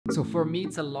So for me,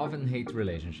 it's a love and hate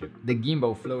relationship. The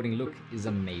gimbal floating look is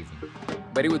amazing.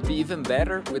 But it would be even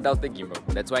better without the gimbal.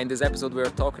 That's why in this episode we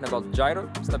are talking about gyro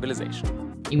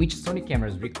stabilization, in which Sony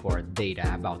cameras record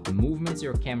data about the movements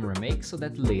your camera makes so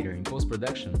that later in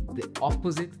post-production, the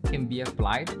opposite can be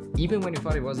applied even when you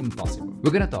thought it was impossible. We're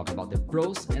gonna talk about the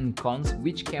pros and cons,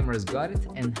 which cameras got it,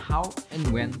 and how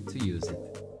and when to use it.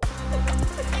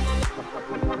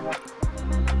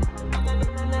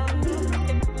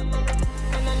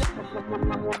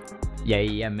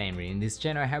 Yeah, man, in this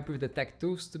channel I help you with the tech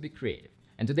tools to be creative.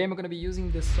 And today I'm gonna be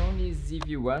using the Sony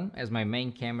ZV-1 as my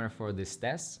main camera for this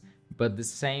test, but the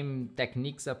same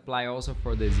techniques apply also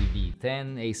for the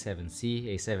ZV-10,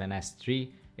 A7C, A7S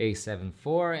III, A7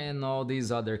 IV, and all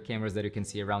these other cameras that you can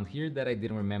see around here that I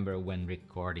didn't remember when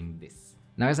recording this.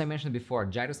 Now, as I mentioned before,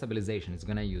 gyro stabilization is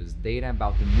gonna use data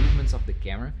about the movements of the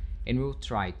camera, and we'll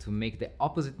try to make the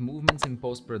opposite movements in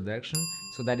post-production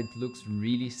so that it looks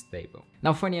really stable.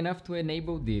 Now, funny enough, to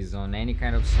enable this on any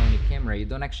kind of Sony camera, you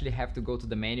don't actually have to go to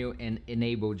the menu and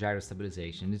enable gyro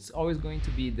stabilization. It's always going to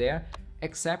be there,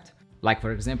 except, like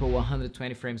for example,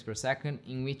 120 frames per second,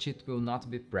 in which it will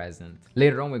not be present.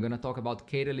 Later on, we're gonna talk about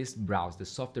Catalyst Browse, the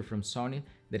software from Sony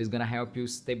that is gonna help you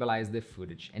stabilize the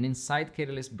footage. And inside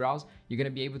Catalyst Browse, you're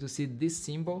gonna be able to see this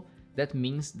symbol. That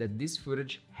means that this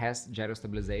footage has gyro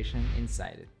stabilization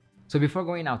inside it. So before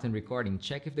going out and recording,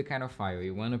 check if the kind of file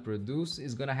you want to produce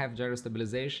is going to have gyro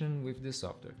stabilization with this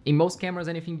software. In most cameras,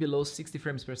 anything below 60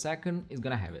 frames per second is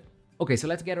going to have it. Okay, so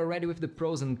let's get already with the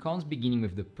pros and cons, beginning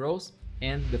with the pros.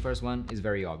 And the first one is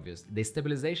very obvious. The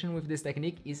stabilization with this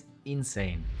technique is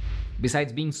insane,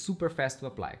 besides being super fast to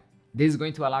apply. This is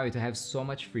going to allow you to have so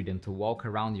much freedom to walk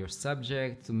around your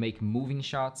subject, to make moving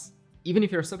shots, even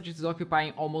if your subject is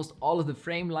occupying almost all of the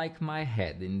frame, like my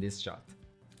head in this shot.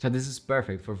 So this is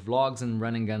perfect for vlogs and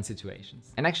run and gun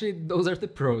situations. And actually, those are the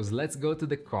pros. Let's go to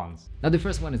the cons. Now, the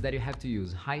first one is that you have to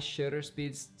use high shutter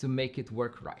speeds to make it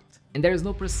work right. And there is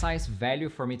no precise value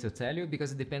for me to tell you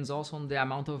because it depends also on the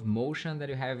amount of motion that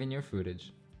you have in your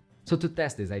footage. So to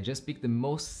test this, I just picked the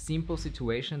most simple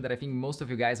situation that I think most of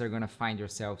you guys are gonna find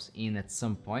yourselves in at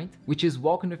some point, which is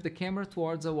walking with the camera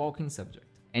towards a walking subject.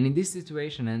 And in this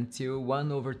situation, until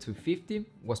 1/250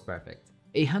 was perfect.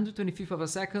 125th of a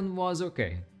second was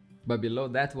okay, but below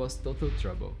that was total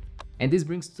trouble. And this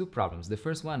brings two problems. The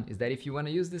first one is that if you want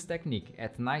to use this technique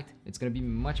at night, it's going to be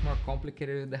much more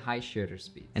complicated with the high shutter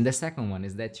speed. And the second one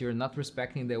is that you're not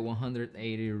respecting the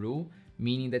 180 rule,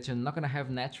 meaning that you're not going to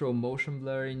have natural motion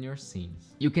blur in your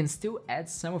scenes. You can still add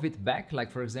some of it back,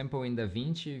 like for example in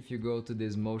DaVinci if you go to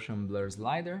this motion blur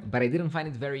slider, but I didn't find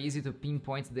it very easy to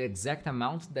pinpoint the exact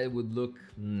amount that would look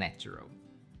natural.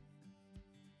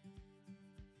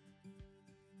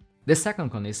 The second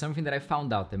con is something that I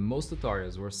found out that most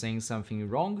tutorials were saying something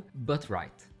wrong, but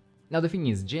right. Now the thing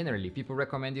is, generally people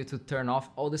recommend you to turn off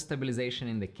all the stabilization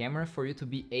in the camera for you to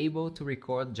be able to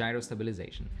record gyro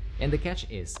stabilization. And the catch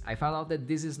is, I found out that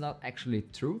this is not actually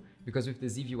true, because with the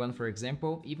ZV-1 for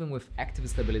example, even with active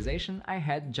stabilization, I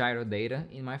had gyro data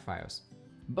in my files.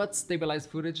 But stabilized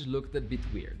footage looked a bit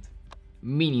weird.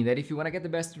 Meaning that if you want to get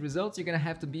the best results, you're gonna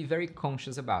have to be very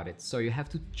conscious about it. So you have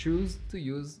to choose to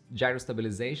use gyro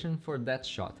stabilization for that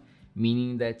shot,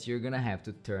 meaning that you're gonna have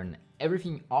to turn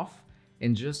everything off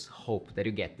and just hope that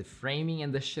you get the framing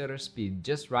and the shutter speed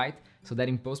just right so that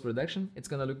in post-production it's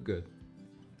gonna look good.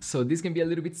 So this can be a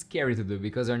little bit scary to do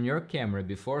because on your camera,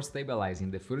 before stabilizing,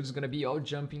 the footage is gonna be all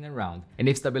jumping around. And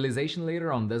if stabilization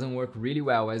later on doesn't work really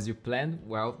well as you planned,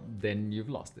 well, then you've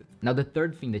lost it. Now the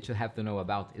third thing that you have to know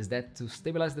about is that to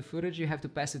stabilize the footage, you have to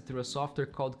pass it through a software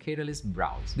called Catalyst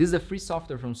Browse. This is a free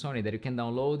software from Sony that you can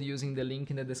download using the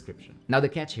link in the description. Now the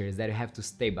catch here is that you have to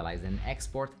stabilize and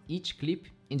export each clip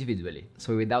individually.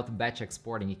 So without batch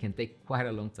exporting, it can take quite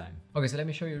a long time. Okay, so let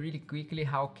me show you really quickly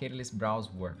how Catalyst Browse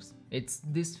works. It's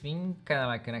this thing, kind of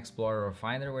like an Explorer or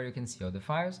Finder, where you can see all the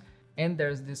files, and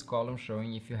there's this column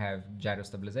showing if you have gyro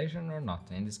stabilization or not.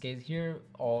 In this case here,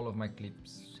 all of my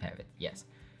clips have it, yes.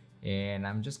 And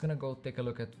I'm just gonna go take a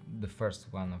look at the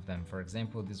first one of them. For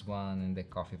example, this one in the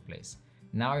coffee place.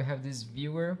 Now you have this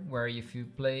viewer where if you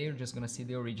play, you're just gonna see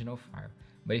the original file.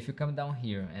 But if you come down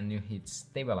here and you hit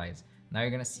stabilize, now you're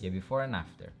gonna see a before and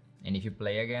after. And if you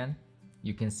play again,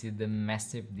 you can see the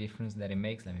massive difference that it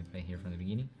makes. Let me play here from the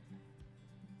beginning.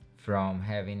 From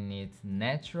having it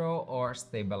natural or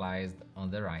stabilized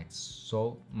on the right.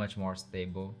 So much more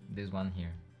stable, this one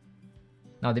here.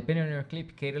 Now, depending on your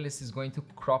clip, Catalyst is going to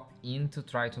crop in to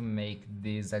try to make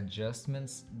these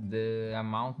adjustments the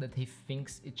amount that he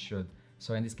thinks it should.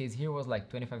 So in this case here was like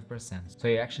 25%. So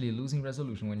you're actually losing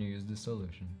resolution when you use this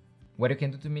solution. What you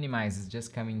can do to minimize is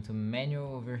just coming to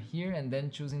manual over here and then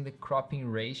choosing the cropping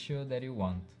ratio that you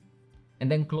want.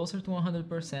 And then closer to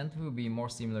 100% will be more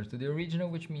similar to the original,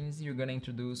 which means you're gonna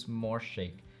introduce more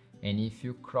shake. And if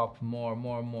you crop more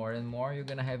and more, you're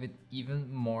gonna have it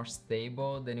even more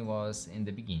stable than it was in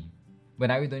the beginning. But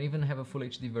now we don't even have a full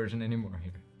HD version anymore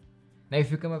here. Now if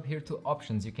you come up here to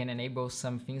options, you can enable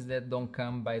some things that don't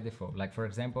come by default. Like for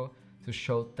example, to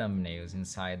show thumbnails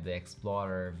inside the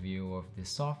Explorer view of the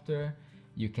software.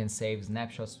 You can save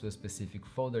snapshots to a specific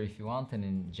folder if you want, and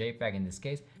in JPEG in this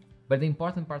case. But the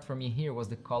important part for me here was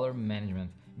the color management,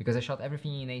 because I shot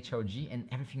everything in HLG and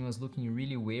everything was looking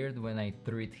really weird when I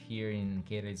threw it here in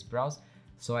Catalyst Browse.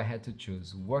 So I had to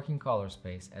choose working color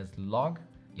space as log.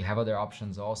 You have other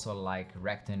options also like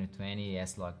Rec 2020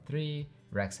 S-Log3,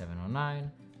 Rec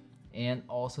 709, and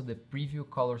also the preview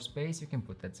color space you can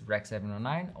put, that's Rec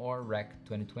 709 or Rec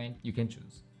 2020, you can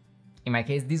choose. In my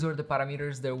case, these were the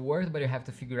parameters that worked, but you have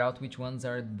to figure out which ones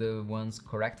are the ones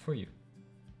correct for you.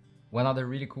 One other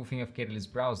really cool thing of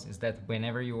Catalyst Browse is that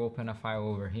whenever you open a file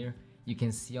over here, you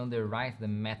can see on the right the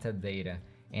metadata.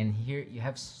 And here you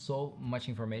have so much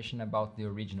information about the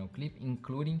original clip,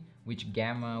 including which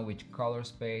gamma, which color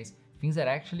space, things that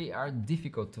actually are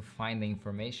difficult to find the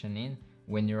information in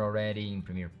when you're already in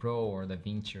Premiere Pro or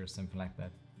DaVinci or something like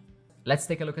that. Let's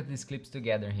take a look at these clips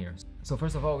together here. So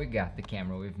first of all, we got the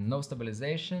camera with no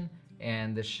stabilization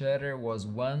and the shutter was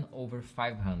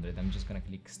 1/500. I'm just gonna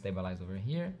click stabilize over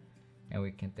here and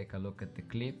we can take a look at the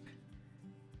clip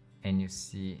and you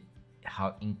see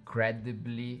how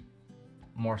incredibly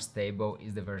more stable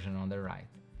is the version on the right.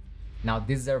 Now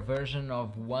this is our version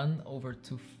of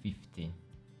 1/250.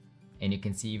 And you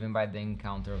can see even by the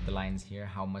encounter of the lines here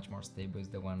how much more stable is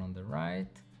the one on the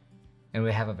right. And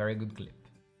we have a very good clip.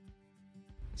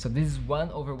 So this is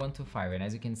 1/125, and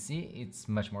as you can see, it's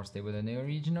much more stable than the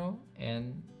original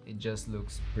and it just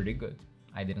looks pretty good.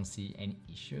 I didn't see any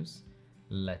issues.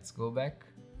 Let's go back.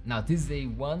 Now this is a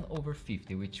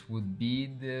 1/50, which would be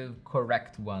the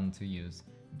correct one to use.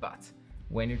 But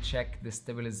when you check the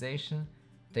stabilization,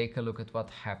 take a look at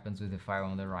what happens with the file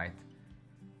on the right.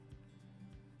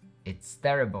 It's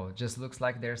terrible. It just looks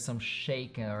like there's some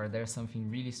shake or there's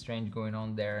something really strange going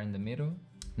on there in the middle.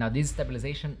 Now this is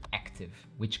stabilization active,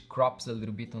 which crops a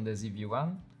little bit on the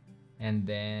ZV-1. And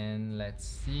then let's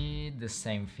see, the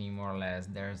same thing more or less.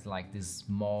 There's like this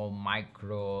small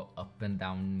micro up and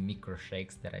down micro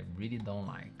shakes that I really don't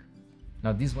like.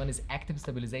 Now this one is active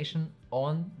stabilization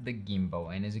on the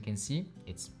gimbal. And as you can see,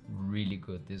 it's really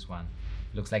good, this one.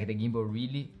 Looks like the gimbal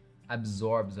really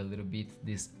absorbs a little bit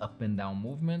this up and down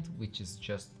movement, which is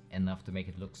just enough to make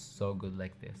it look so good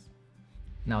like this.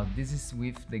 Now this is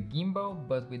with the gimbal,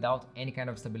 but without any kind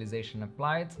of stabilization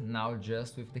applied, now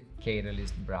just with the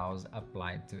Catalyst Browse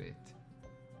applied to it.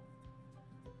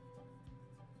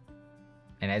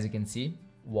 And as you can see,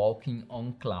 walking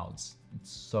on clouds.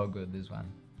 It's so good, this one.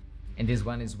 And this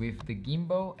one is with the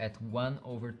gimbal at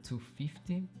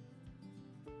 1/250.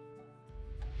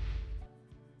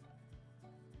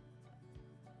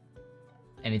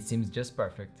 And it seems just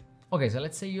perfect. Okay, so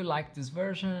let's say you like this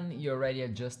version, you already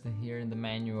adjusted here in the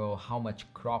manual how much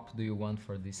crop do you want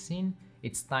for this scene.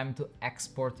 It's time to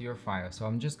export your file. So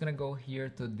I'm just gonna go here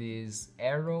to this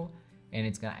arrow and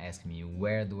it's gonna ask me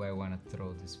where do I want to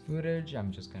throw this footage.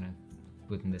 I'm just gonna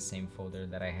put in the same folder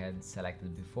that I had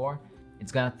selected before.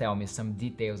 It's gonna tell me some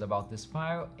details about this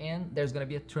file, and there's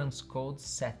gonna be a transcode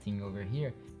setting over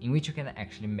here in which you can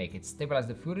actually make it stabilize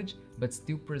the footage but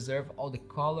still preserve all the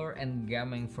color and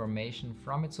gamma information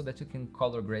from it so that you can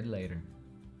color grade later.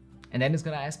 And then it's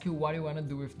gonna ask you what you want to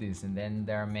do with this, and then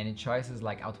there are many choices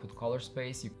like output color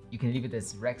space. You can leave it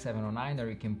as Rec 709 or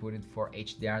you can put it for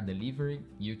HDR delivery,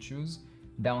 you choose.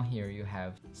 Down here you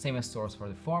have same as source for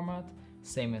the format,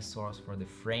 same as source for the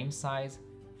frame size,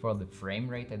 for the frame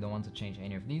rate. I don't want to change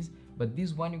any of these, but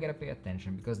this one you gotta pay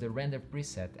attention because the render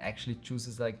preset actually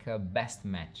chooses like a best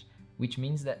match, which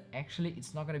means that actually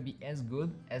it's not gonna be as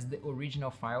good as the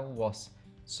original file was.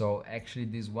 So actually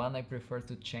this one I prefer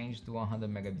to change to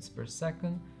 100 megabits per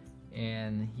second,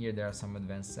 and here there are some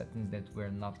advanced settings that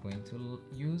we're not going to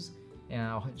use, and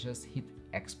I'll just hit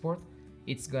export.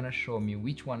 It's gonna show me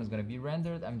which one is gonna be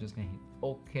rendered. I'm just gonna hit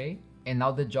OK. And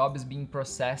now the job is being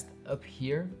processed up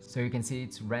here. So you can see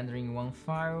it's rendering one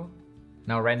file.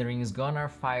 Now rendering is gone, our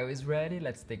file is ready.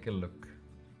 Let's take a look.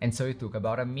 And so it took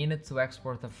about a minute to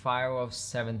export a file of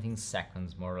 17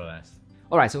 seconds, more or less.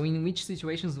 Alright, so in which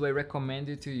situations do I recommend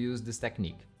you to use this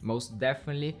technique? Most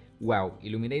definitely, well,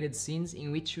 illuminated scenes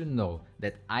in which you know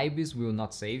that IBIS will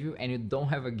not save you and you don't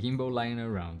have a gimbal lying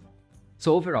around.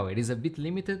 So overall, it is a bit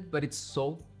limited, but it's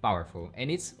so powerful,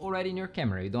 and it's already in your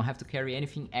camera. You don't have to carry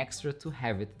anything extra to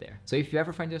have it there. So if you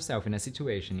ever find yourself in a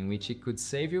situation in which it could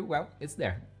save you, well, it's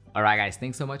there. Alright guys,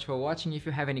 thanks so much for watching. If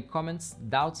you have any comments,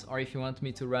 doubts, or if you want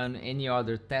me to run any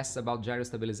other tests about gyro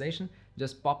stabilization,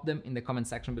 just pop them in the comment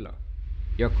section below.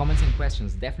 Your comments and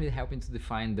questions definitely help me to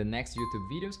define the next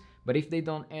YouTube videos, but if they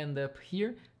don't end up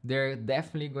here, they're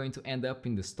definitely going to end up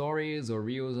in the stories or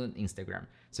reels on Instagram.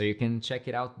 So you can check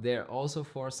it out there also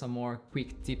for some more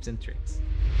quick tips and tricks.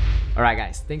 Alright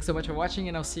guys, thanks so much for watching,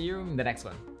 and I'll see you in the next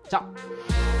one. Ciao!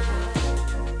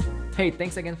 Hey,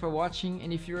 thanks again for watching,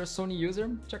 and if you're a Sony user,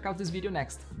 check out this video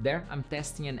next. There, I'm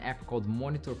testing an app called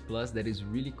Monitor Plus that is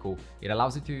really cool. It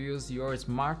allows you to use your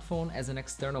smartphone as an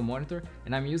external monitor,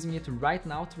 and I'm using it right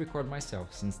now to record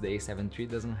myself, since the A7 III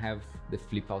doesn't have the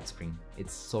flip out screen.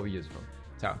 It's so useful.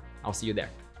 So, I'll see you there.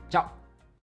 Ciao!